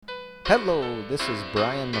Hello, this is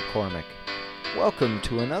Brian McCormick. Welcome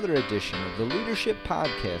to another edition of the Leadership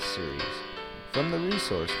Podcast Series from the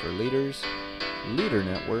Resource for Leaders,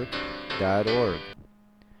 LeaderNetwork.org.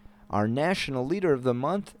 Our National Leader of the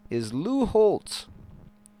Month is Lou Holtz,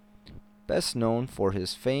 best known for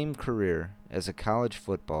his famed career as a college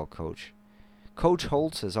football coach. Coach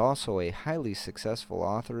Holtz is also a highly successful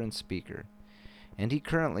author and speaker, and he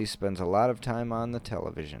currently spends a lot of time on the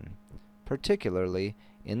television, particularly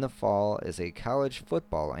in the fall as a college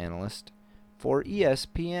football analyst for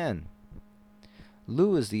ESPN.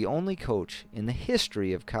 Lou is the only coach in the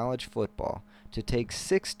history of college football to take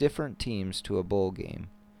 6 different teams to a bowl game,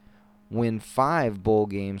 win 5 bowl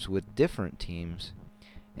games with different teams,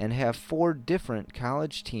 and have 4 different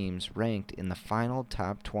college teams ranked in the final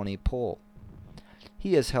top 20 poll.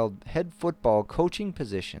 He has held head football coaching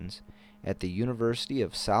positions at the University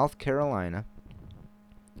of South Carolina,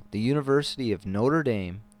 the University of Notre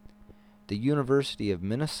Dame, the University of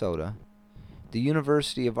Minnesota, the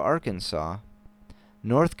University of Arkansas,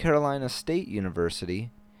 North Carolina State University,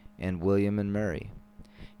 and William & Mary.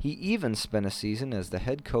 He even spent a season as the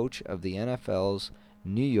head coach of the NFL's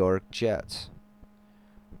New York Jets.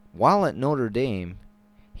 While at Notre Dame,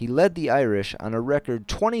 he led the Irish on a record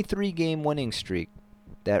 23-game winning streak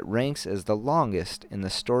that ranks as the longest in the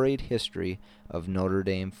storied history of Notre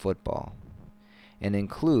Dame football, and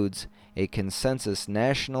includes a consensus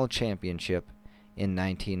national championship in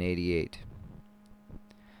 1988.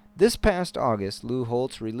 This past August, Lou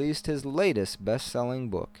Holtz released his latest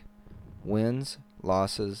best-selling book, Wins,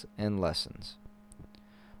 Losses, and Lessons.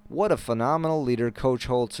 What a phenomenal leader Coach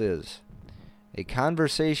Holtz is. A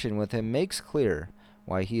conversation with him makes clear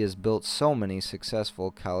why he has built so many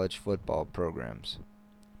successful college football programs.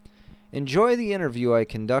 Enjoy the interview I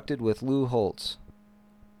conducted with Lou Holtz.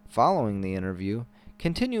 Following the interview,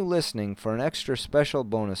 continue listening for an extra special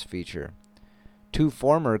bonus feature. 2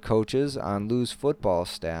 former coaches on Lou's football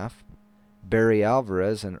staff, Barry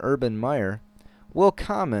Alvarez and Urban Meyer, will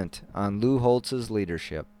comment on Lou Holtz's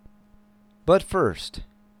leadership. But first,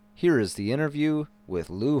 here is the interview with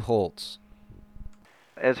Lou Holtz.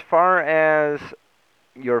 As far as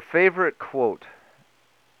your favorite quote,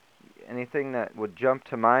 anything that would jump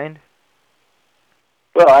to mind?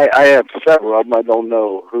 Well, I have several of them. I don't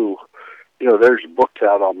know who. There's books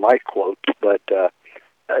out on my quotes, but the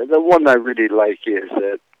one I really like is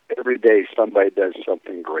that every day somebody does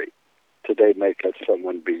something great. Today, make that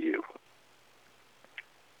someone be you.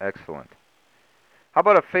 Excellent. How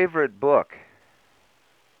about a favorite book?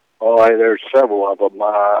 Oh, there's several of them.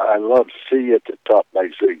 I love See at the Top by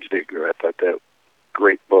Zig Ziglar. I thought that was a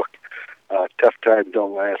great book. Tough Times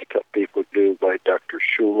Don't Last, Tough People Do by Dr.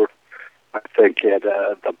 Schuller. I think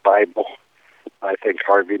the Bible. I think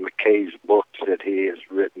Harvey McKay's books that he has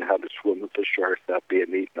written, How to Swim with the Sharks Without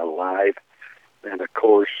Being Eaten Alive. And, of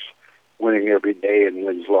course, Winning Every Day and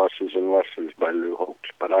Wins, Losses, and Lessons by Lou Holtz.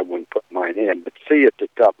 But I wouldn't put mine in. But See at the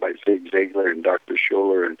Top by Zig Ziglar and Dr.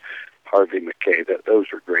 Schuller and Harvey McKay,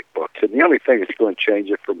 those are great books. And the only thing that's going to change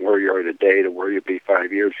it from where you are today to where you'll be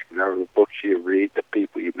 5 years from now are the books you read, the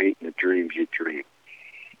people you meet, and the dreams you dream.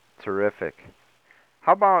 Terrific.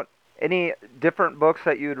 How about any different books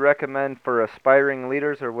that you'd recommend for aspiring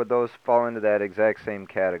leaders, or would those fall into that exact same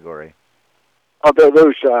category? Although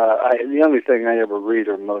the only thing I ever read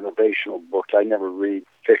are motivational books. I never read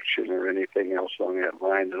fiction or anything else on that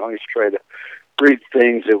line. And I always try to read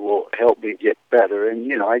things that will help me get better.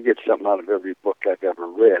 And, I get something out of every book I've ever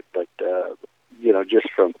read. But, just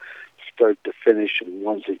from start to finish and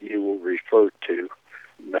ones that you will refer to.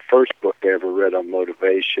 The first book I ever read on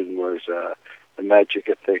motivation was The Magic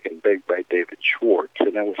of Thinking Big by David Schwartz.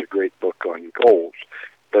 And that was a great book on goals.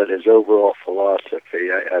 But his overall philosophy,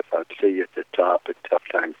 I thought See at the Top and Tough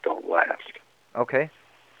Times Don't Last. Okay.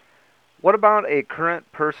 What about a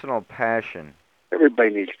current personal passion?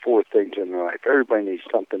 Everybody needs 4 things in life. Everybody needs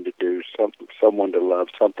something to do, someone to love,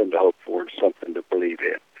 something to hope for, and something to believe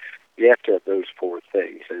in. You have to have those 4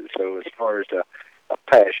 things. And so as far as a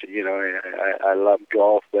passion, I love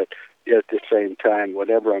golf, but yet at the same time,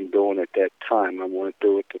 whatever I'm doing at that time, I want to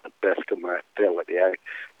do it to the best of my ability.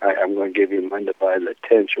 I'm going to give you undivided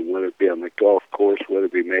attention, whether it be on the golf course, whether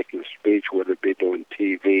it be making a speech, whether it be doing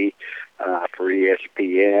TV for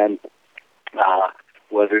ESPN,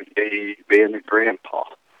 whether it be being a grandpa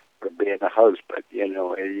or being a husband.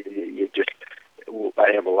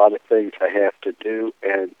 I have a lot of things I have to do,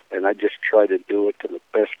 and I just try to do it to the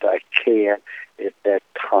best I can at that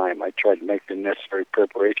time. I try to make the necessary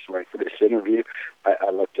preparation right for this interview. I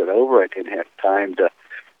looked it over. I didn't have time to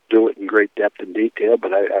do it in great depth and detail,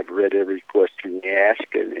 but I've read every question you ask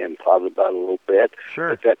and thought about it a little bit.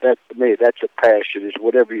 Sure. But that to me, that's a passion. Is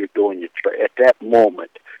whatever you're doing, at that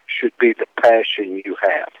moment should be the passion you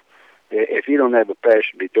have. If you don't have a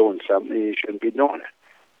passion to be doing something, you shouldn't be doing it.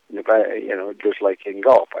 And if just like in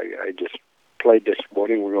golf, I just played this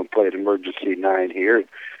morning. We're going to play an emergency 9 here.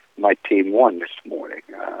 My team won this morning.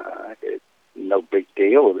 No big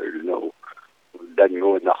deal. Doesn't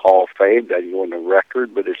go in the Hall of Fame, doesn't go in the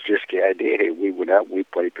record, but it's just the idea, hey, we went out and we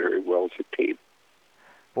played very well as a team.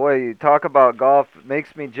 Boy, you talk about golf, it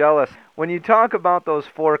makes me jealous. When you talk about those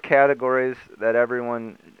 4 categories that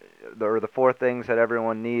everyone, or the 4 things that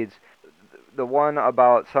everyone needs, the one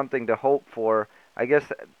about something to hope for, I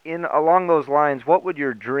guess along those lines, what would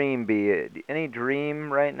your dream be? Any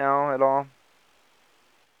dream right now at all?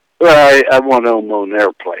 Well, I want to own my own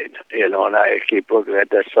airplane, and I keep looking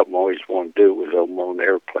at that. That's something I always want to do, was own my own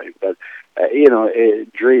airplane. But,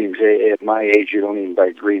 dreams, at my age, you don't even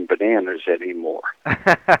buy green bananas anymore.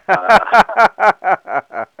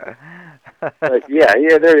 But yeah,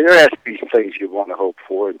 there has to be things you want to hope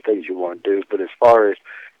for and things you want to do. But as far as,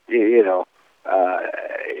 you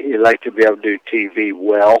like to be able to do TV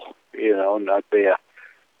well, not be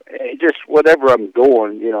just whatever I'm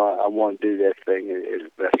doing, I want to do that thing as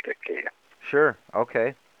best I can. Sure,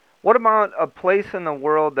 okay. What about a place in the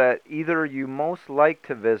world that either you most like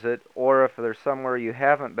to visit, or if there's somewhere you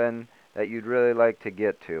haven't been that you'd really like to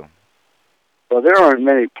get to? Well, there aren't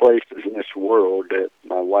many places in this world that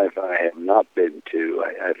my wife and I have not been to.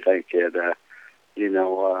 I think that,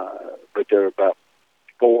 but there are about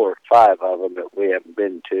 4 or 5 of them that we haven't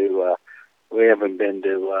been to. We haven't been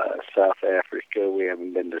to South Africa. We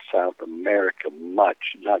haven't been to South America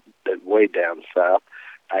much, not way down south.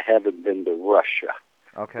 I haven't been to Russia.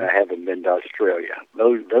 Okay. I haven't been to Australia.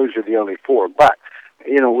 Those are the only 4. But,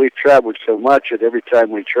 we've traveled so much that every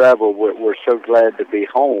time we travel, we're so glad to be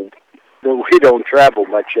home that we don't travel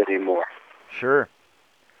much anymore. Sure.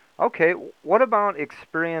 Okay, what about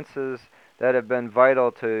experiences that have been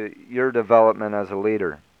vital to your development as a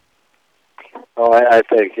leader? Oh, I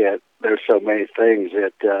think that there's so many things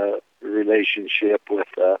that relationship with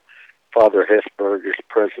Father Hesburgh as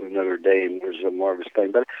president of Notre Dame was a marvelous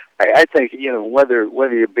thing. But I think, whether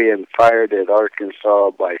you're being fired at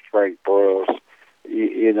Arkansas by Frank Broyles,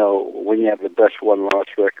 when you have the best one-loss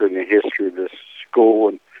record in the history of this school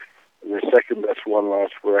and the second best one-loss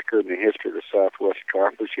record in the history of the Southwest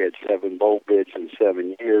Conference, you had 7 bowl bids in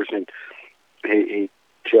 7 years, and he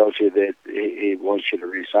tells you that he wants you to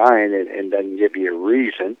resign and doesn't give you a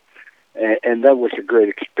reason. And that was a great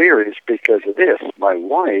experience because of this. My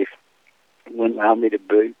wife wouldn't allow me to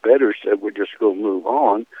be better, said we're just going to move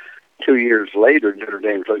on. 2 years later, Notre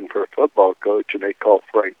Dame's looking for a football coach, and they called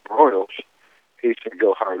Frank Broyles. He said,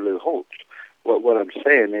 go hire Lou Holtz. What I'm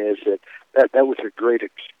saying is that was a great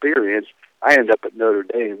experience. I ended up at Notre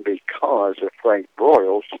Dame because of Frank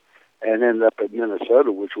Broyles, and ended up at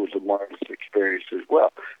Minnesota, which was a marvelous experience as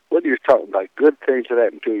well. Whether you're talking about good things that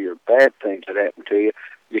happen to you or bad things that happen to you,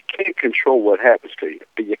 you can't control what happens to you,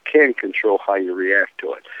 but you can control how you react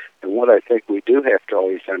to it. And what I think we do have to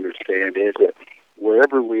always understand is that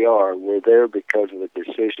wherever we are, we're there because of the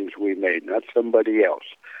decisions we made, not somebody else.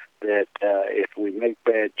 That if we make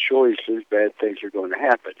bad choices, bad things are going to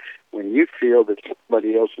happen. When you feel that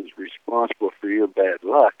somebody else is responsible for your bad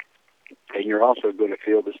luck, and you're also going to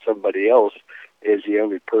feel that somebody else is the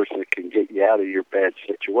only person that can get you out of your bad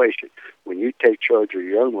situation. When you take charge of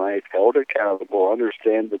your own life, held accountable,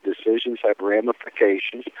 understand the decisions have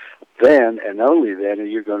ramifications, then and only then are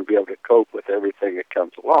you going to be able to cope with everything that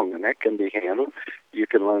comes along. And that can be handled. You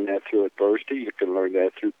can learn that through adversity. You can learn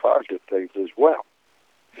that through positive things as well.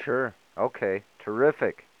 Sure. Okay.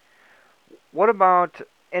 Terrific. What about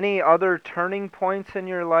any other turning points in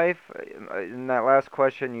your life? In that last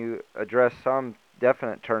question, you addressed some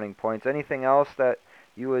definite turning points. Anything else that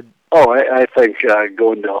you would... Oh, I think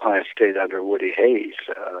going to Ohio State under Woody Hayes,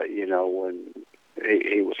 when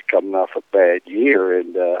he was coming off a bad year,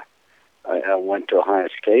 and I went to Ohio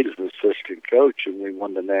State as an assistant coach, and we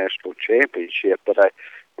won the national championship. But I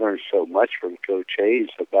learned so much from Coach Hayes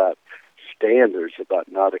about standards,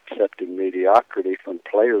 about not accepting mediocrity from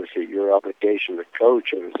players, that your obligation as a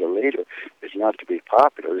coach and as a leader is not to be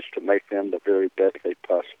popular, is to make them the very best they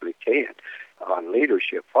possibly can. On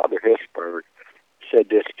leadership, Father Hesburgh said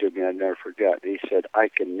this to me, I never forgot. He said, I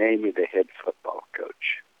can name you the head football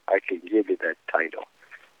coach. I can give you that title.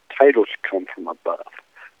 Titles come from above.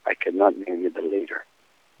 I cannot name you the leader.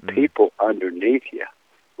 People underneath you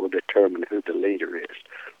will determine who the leader is.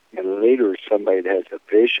 And a leader is somebody that has a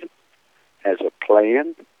vision, has a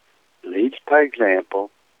plan, leads by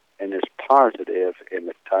example, and is positive in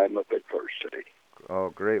the time of adversity.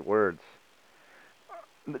 Oh, great words.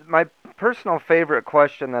 My personal favorite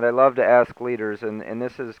question that I love to ask leaders, and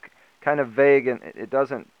this is kind of vague and it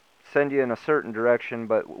doesn't send you in a certain direction,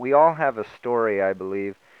 but we all have a story, I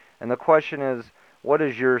believe. And the question is, what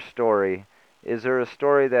is your story? Is there a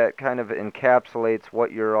story that kind of encapsulates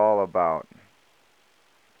what you're all about?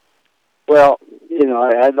 Well,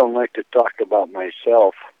 I don't like to talk about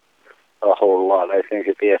myself a whole lot. I think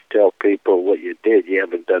if you have to tell people what you did, you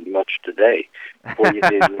haven't done much today. What you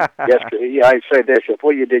did yesterday, yeah, I say this: if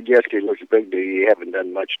what you did yesterday looks big to you, you haven't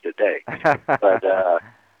done much today. But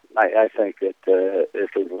I think that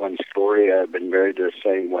if there's one story, I've been married the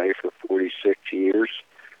same way for 46 years.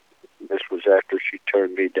 This was after she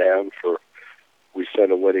turned me down we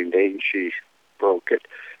set a wedding date and she broke it.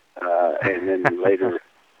 And then later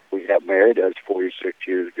we got married. That was 46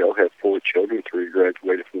 years ago. Had 4 children, 3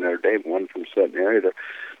 graduated from Notre Dame, 1 from Centenary.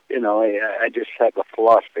 I just have a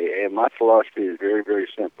philosophy, and my philosophy is very, very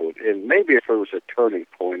simple. And maybe if it was a turning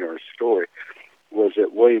point or a story, was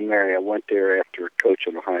at William Mary. I went there after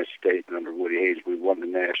coaching Ohio State under Woody Hayes. We won the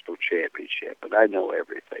national championship, but I know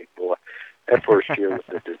everything. Boy, that first year was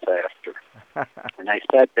a disaster. And I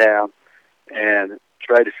sat down and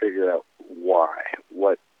tried to figure out why.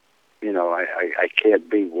 I can't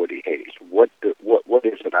be Woody Hayes. What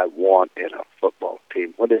is it I want in a football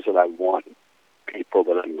team? What is it I want people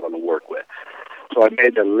that I'm going to work with? So I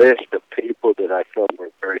made a list of people that I felt were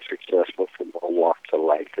very successful from all walks of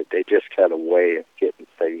life, that they just had a way of getting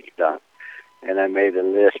things done. And I made a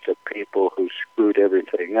list of people who screwed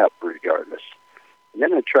everything up regardless. And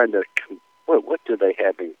then I tried to, what do they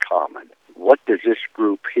have in common? What does this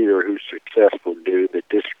group here who's successful do that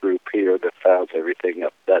this group here that fouls everything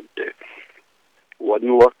up doesn't do?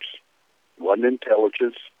 Wasn't looks, wasn't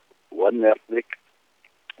intelligence, wasn't ethnic,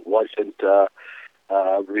 wasn't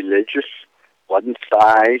religious, wasn't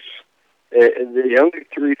size. The only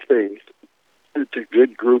 3 things that the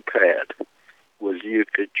good group had was you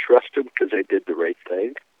could trust them because they did the right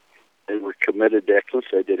thing. They were committed to excellence.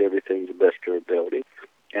 They did everything to the best of their ability.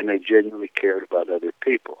 And they genuinely cared about other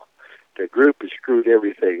people. The group has screwed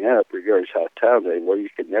everything up, regardless how talented they were. You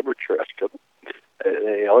could never trust them.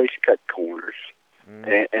 They always cut corners.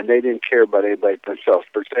 And they didn't care about anybody but themselves.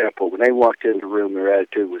 For example, when they walked in the room, their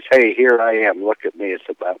attitude was, hey, here I am, look at me, it's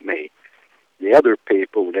about me. The other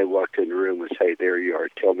people, when they walked in the room, was, hey, there you are,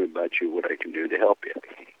 tell me about you, what I can do to help you.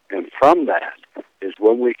 And from that is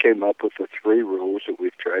when we came up with the 3 rules that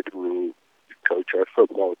we've tried to coach our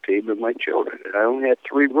football team and my children. And I only had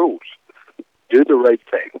 3 rules. Do the right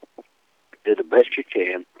thing. Do the best you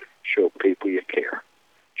can. Show people you care.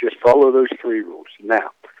 Just follow those 3 rules.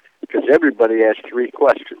 Now, because everybody asks 3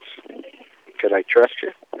 questions. Can I trust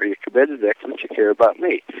you? Are you committed to excellence? You care about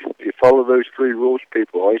me. If you follow those 3 rules,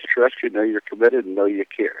 people always trust you, know you're committed, and know you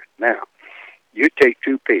care. Now, you take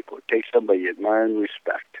 2 people. Take somebody you admire and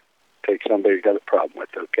respect. Take somebody you've got a problem with,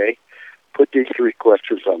 okay? Put these 3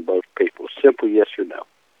 questions on both people. Simple yes or no.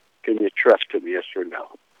 Can you trust them, yes or no?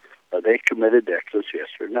 Are they committed to excellence, yes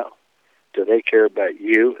or no? Do they care about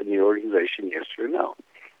you and the organization, yes or no?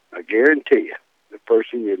 I guarantee you, the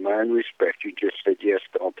person you admire and respect, you just said yes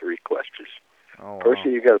to all 3 questions. Oh, wow. The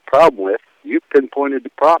person you got a problem with, you pinpointed the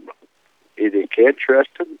problem. Either you can't trust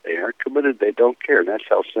them, they aren't committed, they don't care. And that's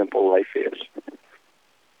how simple life is.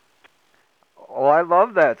 Oh, I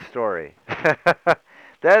love that story.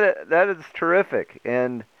 That is terrific.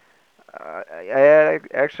 And I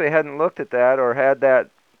actually hadn't looked at that or had that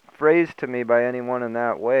phrased to me by anyone in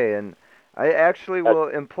that way. And I actually will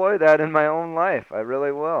employ that in my own life. I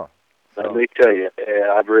really will. So. Let me tell you,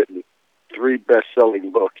 I've written 3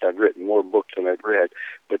 best-selling books. I've written more books than I've read,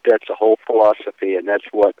 but that's a whole philosophy, and that's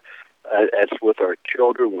with our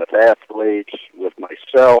children, with athletes, with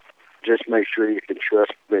myself. Just make sure you can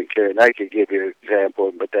trust and care. And I could give you an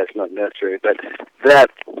example, but that's not necessary. But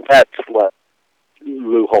that's what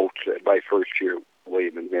Lou Holtz said my first year,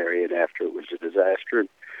 William and Mary, and after it was a disaster. And,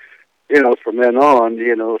 from then on,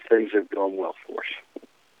 things have gone well for us.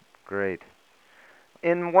 Great.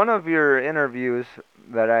 In one of your interviews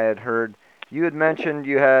that I had heard, you had mentioned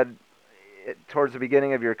you had, towards the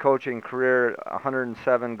beginning of your coaching career,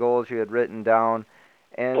 107 goals you had written down.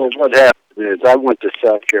 And well, what happened is I went to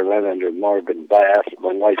South Carolina under Marvin Bass.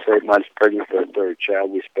 My wife's 8 months pregnant for a 3rd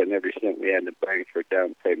child. We spent every cent we had in the bank for a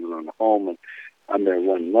down payment on the home. And I'm there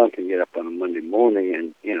 1 month and get up on a Monday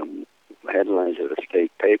morning and, headlines of the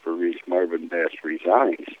state paper reads Marvin Bass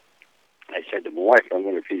resigns. I said to my wife, I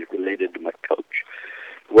wonder if he's related to my coach.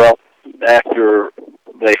 Well, after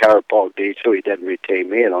they hired Paul Deed, so he didn't retain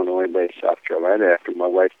me. I don't know anybody in South Carolina. After my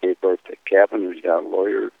wife gave birth to Kevin, who's now a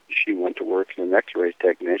lawyer, she went to work as an X-ray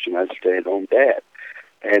technician. I was a stay-at-home dad.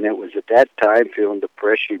 And it was at that time, feeling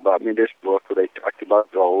depressed, she bought me this book where they talked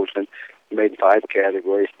about goals and made 5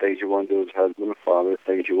 categories: things you want to do as a husband and father,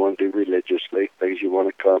 things you want to do religiously, things you want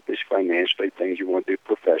to accomplish financially, things you want to do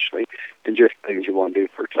professionally, and just things you want to do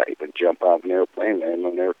for excitement. Jump out of an airplane, land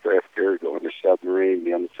on an aircraft carrier, go in a submarine,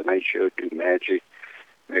 be on the Tonight Show, do magic,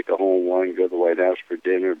 make a hole in one, go to the White House for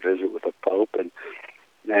dinner, visit with the Pope, and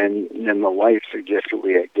then my wife suggested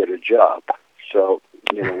we get a job. So,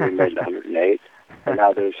 we made 108, and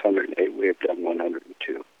now there's 108. We have done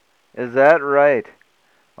 102. Is that right?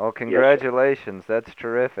 Oh, Yes, congratulations. That's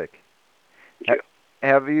terrific. thank you.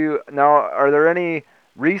 Have you, now, are there any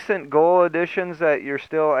recent goal additions that you're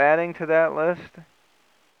still adding to that list?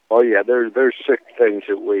 Oh yeah, there's 6 things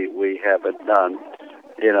that we haven't done.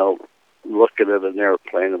 Looking at an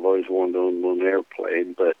airplane, I've always wanted to own an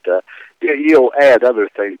airplane, but you'll add other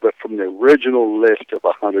things. But from the original list of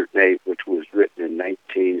 108, which was written in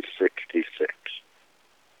 1966.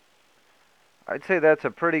 I'd say that's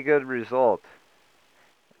a pretty good result.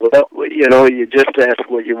 Well, you just ask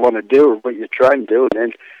what you want to do or what you're trying to do, and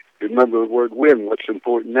then remember the word win. What's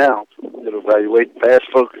important now? It'll evaluate the past,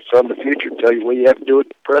 focus on the future, tell you what you have to do at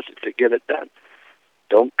the present to get it done.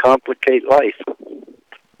 Don't complicate life.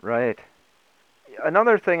 Right.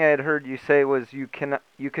 Another thing I had heard you say was you can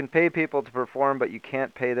pay people to perform, but you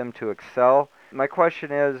can't pay them to excel. My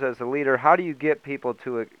question is, as a leader, how do you get people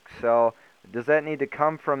to excel? Does that need to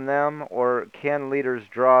come from them, or can leaders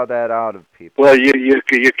draw that out of people? Well, you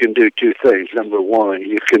can do 2 things. Number one,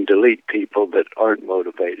 you can delete people that aren't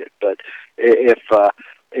motivated. But if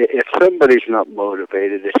somebody's not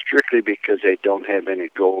motivated, it's strictly because they don't have any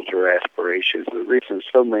goals or aspirations. The reason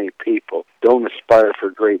so many people don't aspire for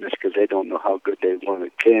greatness because they don't know how good they want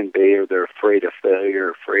it can be, or they're afraid of failure,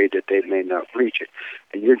 afraid that they may not reach it.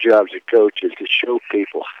 And your job as a coach is to show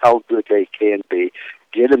people how good they can be,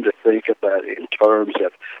 get them to think about it in terms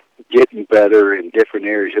of getting better in different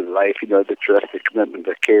areas of life, the trust, the commitment,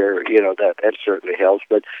 the care, that certainly helps.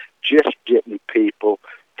 But just getting people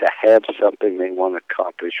to have something they want to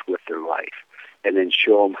accomplish with their life, and then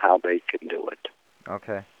show them how they can do it.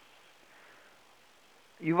 Okay.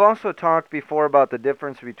 You've also talked before about the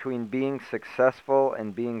difference between being successful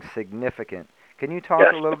and being significant. Can you talk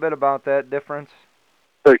Yes. a little bit about that difference?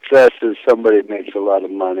 Success is somebody that makes a lot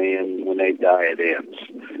of money, and when they die, it ends.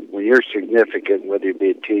 When you're significant, whether you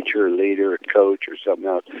be a teacher, a leader, a coach, or something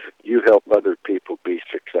else, you help other people be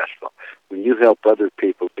successful. When you help other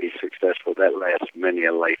people be successful, that lasts many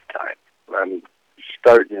a lifetime. I'm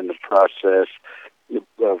starting in the process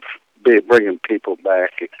of bringing people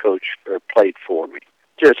back at coach or played for me,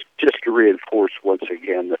 just to reinforce once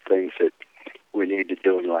again the things that we need to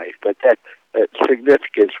do in life. But that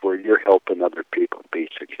significance where you're helping other people be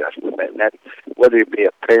successful. And that, whether you be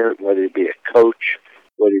a parent, whether you be a coach,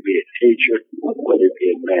 whether you be a teacher, whether you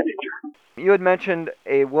be a manager. You had mentioned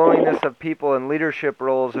a willingness of people in leadership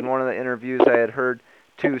roles in one of the interviews I had heard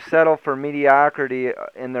to settle for mediocrity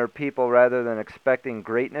in their people rather than expecting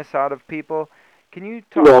greatness out of people. Can you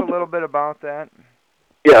talk a little bit about that?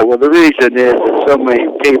 Yeah, well, the reason is that so many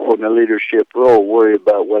people in the leadership role worry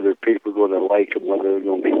about whether people are going to like them, whether they're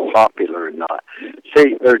going to be popular or not.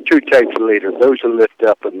 See, there are 2 types of leaders, those that lift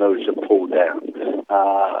up and those that pull down.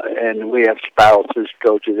 And we have spouses,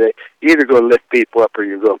 coaches. You're either going to lift people up or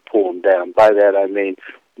you're going to pull them down. By that I mean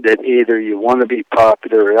that either you want to be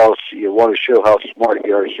popular or else you want to show how smart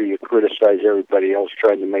you are, so you criticize everybody else,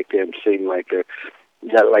 trying to make them seem like they're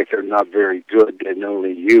not very good, and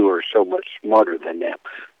only you are so much smarter than them.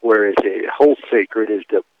 Whereas the whole secret is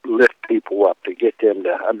to lift people up, to get them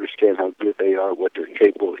to understand how good they are, what they're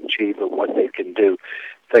capable of achieving, what they can do,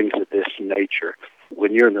 things of this nature.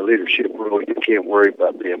 When you're in the leadership role, you can't worry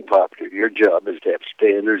about being popular. Your job is to have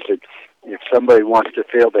standards, and if somebody wants to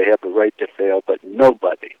fail, they have the right to fail, but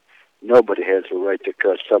nobody has the right to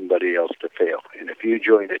cause somebody else to fail. And if you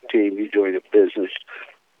join a team, you join a business,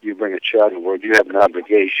 you bring a child in the world, you have an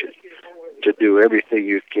obligation to do everything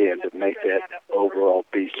you can to make that overall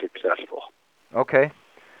be successful. Okay.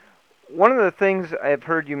 One of the things I've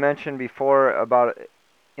heard you mention before about,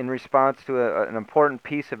 in response to an important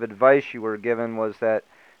piece of advice you were given, was that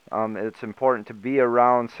it's important to be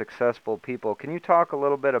around successful people. Can you talk a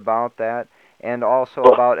little bit about that, and also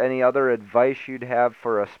about any other advice you'd have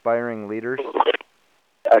for aspiring leaders?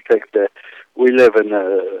 I think that we live in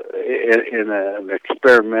an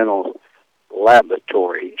experimental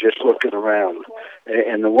laboratory, just looking around.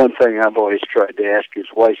 And the one thing I've always tried to ask is,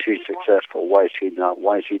 why is he successful? Why is he not?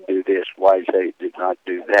 Why does he do this? Why does he did not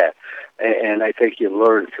do that? And I think you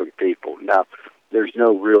learn from people. Now, there's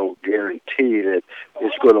no real guarantee that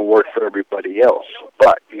it's going to work for everybody else,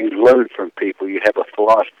 but you learn from people. You have a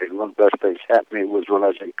philosophy. One of the best things happened was when I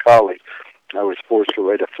was in college. I was forced to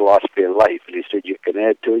write a philosophy of life, and he said, you can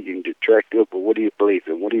add to it, you can detract to it, but what do you believe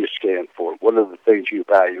in? What do you stand for? What are the things you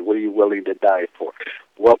value? What are you willing to die for?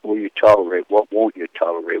 What will you tolerate? What won't you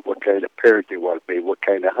tolerate? What kind of parent you want to be? What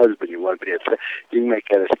kind of husband you want to be? You can make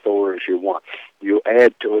that as thorough as you want. You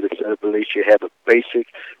add to it instead of beliefs. You have a basic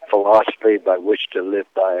philosophy by which to live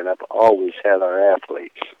by, and I've always had our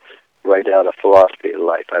athletes write out a philosophy of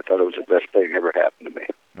life. I thought it was the best thing ever happened to me.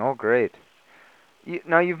 Oh, great.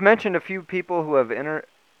 Now, you've mentioned a few people who have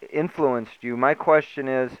influenced you. My question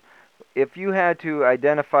is, if you had to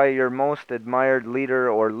identify your most admired leader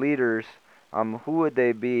or leaders, who would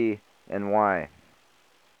they be and why?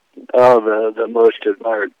 Oh, the most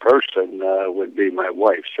admired person would be my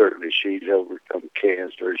wife. Certainly, she's overcome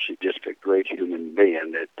cancer. She's just a great human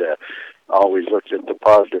being that always looks at the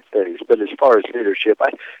positive things. But as far as leadership,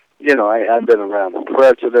 I've been around the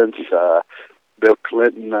presidents. Bill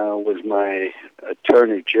Clinton was my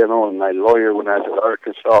attorney general and my lawyer when I was at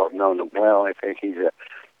Arkansas. I've known him well. I think he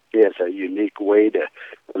has a unique way to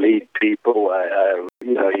lead people.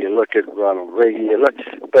 You look at Ronald Reagan,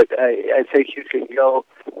 but I think you can go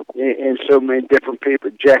in so many different people.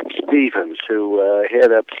 Jack Stevens, who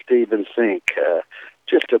head up Stevens Inc.,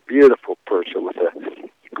 just a beautiful person with a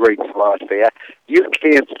great philosophy. You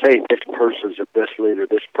can't say this person's the best leader,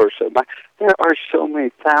 this person. There are so many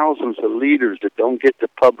thousands of leaders that don't get the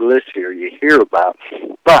publicity or you hear about,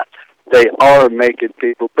 but they are making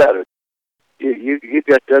people better. You've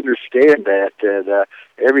got to understand that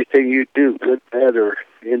everything you do, good, bad, or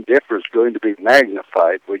indifferent, is going to be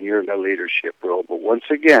magnified when you're in a leadership role. But once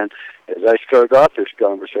again, as I started off this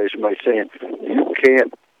conversation by saying, you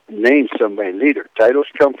can't name somebody leader. Titles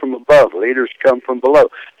come from above. Leaders come from below.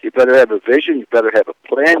 You better have a vision. You better have a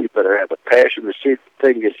plan. You better have a passion to see the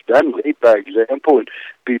thing gets done. Lead by example and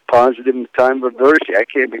be positive in time of adversity. I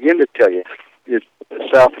can't begin to tell you. It's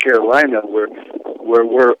South Carolina where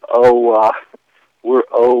we're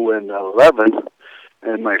 0-11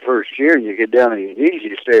 in my first year, and you get down on your knees,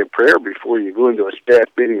 you say a prayer before you go into a staff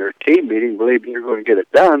meeting or a team meeting, believing you're going to get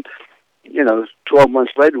it done. 12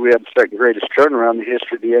 months later, we have the second greatest turnaround in the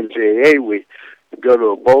history of the NCAA. We go to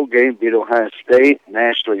a bowl game, beat Ohio State,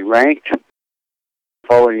 nationally ranked. The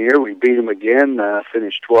following year, we beat them again,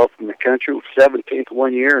 finished 12th in the country, 17th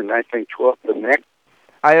one year, and I think 12th the next.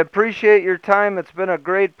 I appreciate your time. It's been a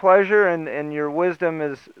great pleasure, and your wisdom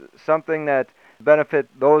is something that benefit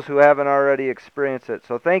those who haven't already experienced it.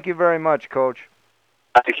 So thank you very much, Coach.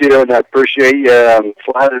 Thank you, and I appreciate you. I'm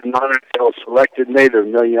flattered and honored you selected me. There are a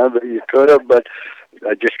million others you could have, but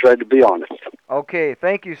I just tried to be honest. Okay,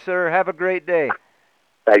 thank you, sir. Have a great day.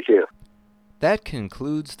 Thank you. That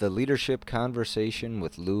concludes the leadership conversation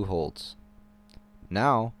with Lou Holtz.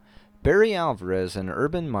 Now, Barry Alvarez and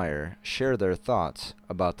Urban Meyer share their thoughts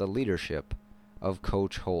about the leadership of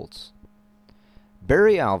Coach Holtz.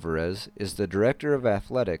 Barry Alvarez is the Director of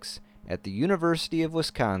Athletics at the University of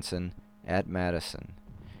Wisconsin at Madison,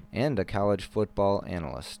 and a college football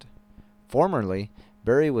analyst. Formerly,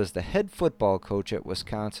 Barry was the head football coach at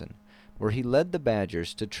Wisconsin, where he led the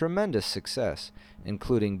Badgers to tremendous success,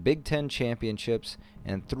 including Big Ten championships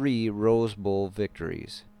and 3 Rose Bowl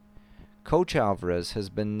victories. Coach Alvarez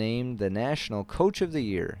has been named the National Coach of the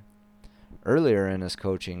Year. Earlier in his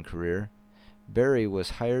coaching career, Barry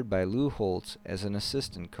was hired by Lou Holtz as an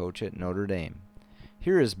assistant coach at Notre Dame.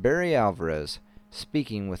 Here is Barry Alvarez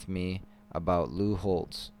speaking with me about Lou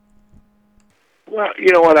Holtz. Well,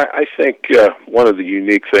 you know what? I think one of the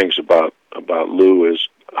unique things about Lou is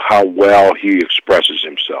how well he expresses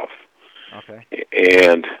himself. Okay.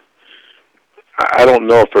 And I don't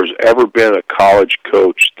know if there's ever been a college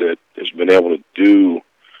coach that has been able to do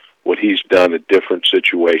what he's done in different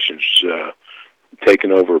situations,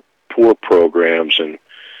 taking over poor programs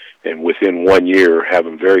and within 1 year have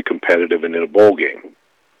them very competitive and in a bowl game.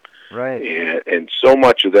 Right. And so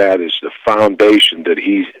much of that is the foundation that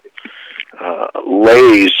he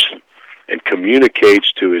lays and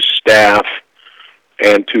communicates to his staff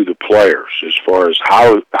and to the players as far as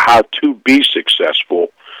how to be successful,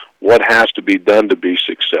 what has to be done to be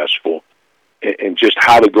successful, and just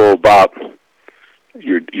how to go about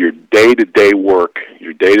your day-to-day work,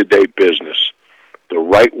 your day-to-day business the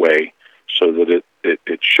right way so that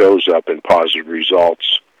it shows up in positive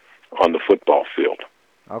results on the football field.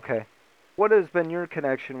 Okay. What has been your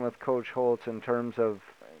connection with Coach Holtz in terms of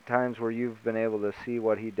times where you've been able to see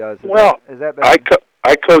what he does? Is that been...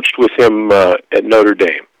 I coached with him at Notre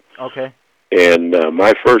Dame. Okay. And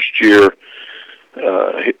my first year,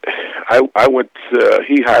 I went.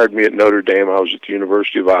 He hired me at Notre Dame. I was at the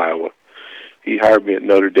University of Iowa. He hired me at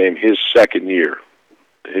Notre Dame his second year.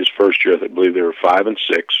 His first year, I believe they were 5-6.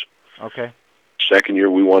 Okay. Second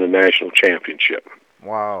year, we won a national championship.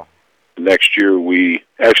 Wow. Next year,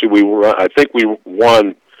 I think we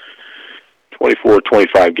won 24,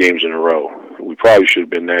 25 games in a row. We probably should have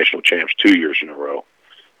been national champs 2 years in a row.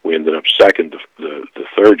 We ended up second the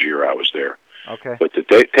third year I was there. Okay. But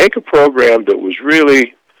to take a program that was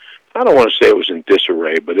really, I don't want to say it was in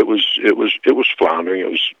disarray, but it was floundering.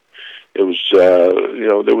 It was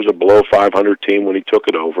there was a below 500 team when he took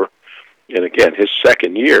it over, and again his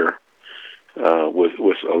second year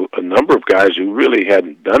with a number of guys who really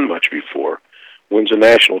hadn't done much before, wins a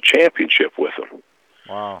national championship with them.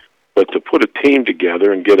 Wow. But to put a team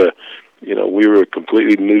together and get we were a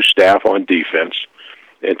completely new staff on defense,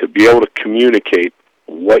 and to be able to communicate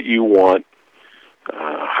what you want,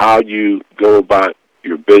 how you go about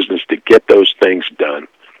your business to get those things done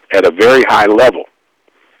at a very high level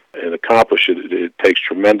and accomplish it, it takes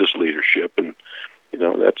tremendous leadership, and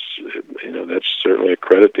that's certainly a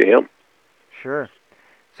credit to him. Sure.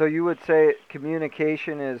 So you would say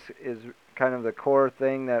communication is kind of the core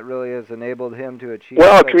thing that really has enabled him to achieve.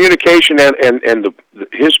 Well, communication and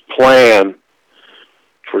his plan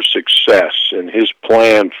for success and his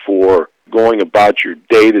plan for going about your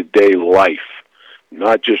day-to-day life,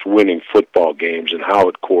 not just winning football games, and how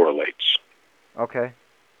it correlates. Okay.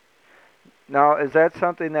 Now, is that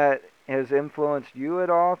something that has influenced you at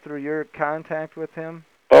all through your contact with him?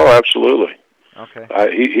 Oh, absolutely. Okay.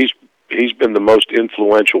 He's been the most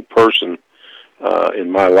influential person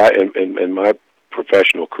in my life, in my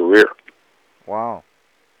professional career. Wow.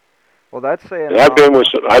 Well, that's saying. And I've been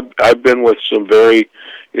with some very,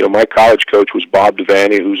 my college coach was Bob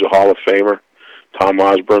Devaney, who's a Hall of Famer. Tom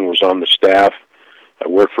Osborne was on the staff. I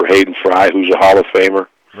worked for Hayden Fry, who's a Hall of Famer.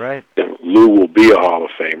 Right. And Lou will be a Hall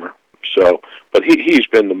of Famer. So, but he's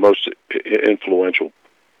been the most influential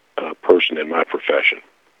person in my profession.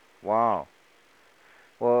 Wow.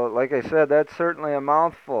 Well, like I said, that's certainly a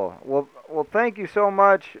mouthful. Well, thank you so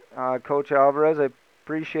much, Coach Alvarez. I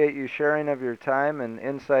appreciate you sharing of your time and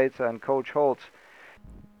insights on Coach Holtz.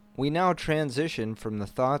 We now transition from the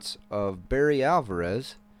thoughts of Barry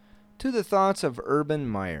Alvarez to the thoughts of Urban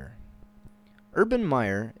Meyer. Urban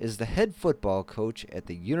Meyer is the head football coach at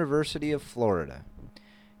the University of Florida.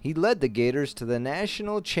 He led the Gators to the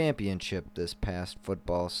national championship this past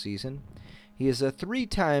football season. He is a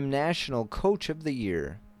 3-time National Coach of the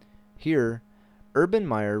Year. Here, Urban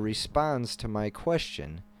Meyer responds to my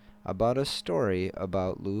question about a story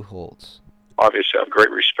about Lou Holtz. Obviously, I have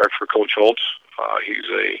great respect for Coach Holtz. He's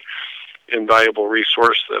a invaluable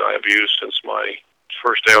resource that I have used since my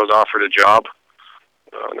first day I was offered a job,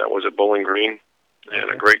 and that was at Bowling Green. And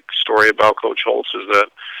a great story about Coach Holtz is that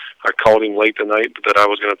I called him late the night that I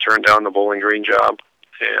was going to turn down the Bowling Green job,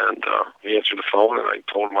 and he answered the phone, and I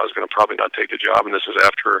told him I was going to probably not take the job, and this is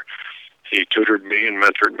after he tutored me and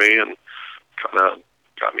mentored me and kind of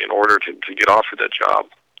got me in order to get offered that job.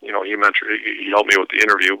 He helped me with the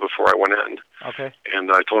interview before I went in. Okay.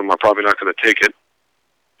 And I told him I'm probably not going to take it.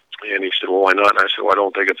 And he said, well, why not? And I said, well, I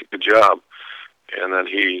don't think it's a good job. And then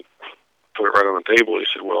he put it right on the table. He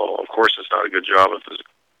said, well, of course it's not a good job.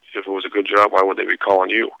 If it was a good job, why would they be calling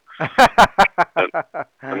you?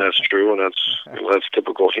 and that's true, and that's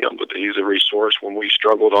typical him. But he's a resource. When we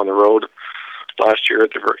struggled on the road last year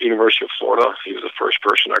at the University of Florida, he was the first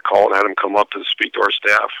person I called and had him come up to speak to our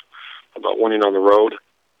staff about winning on the road.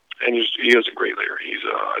 And he is a great leader.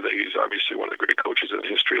 I think he's obviously one of the great coaches in the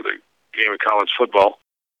history of the game of college football.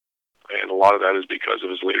 And a lot of that is because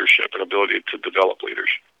of his leadership and ability to develop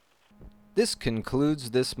leaders. This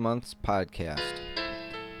concludes this month's podcast.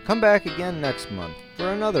 Come back again next month for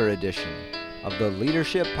another edition of the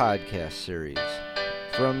Leadership Podcast Series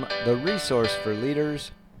from the Resource for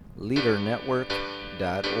Leaders,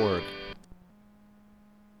 LeaderNetwork.org.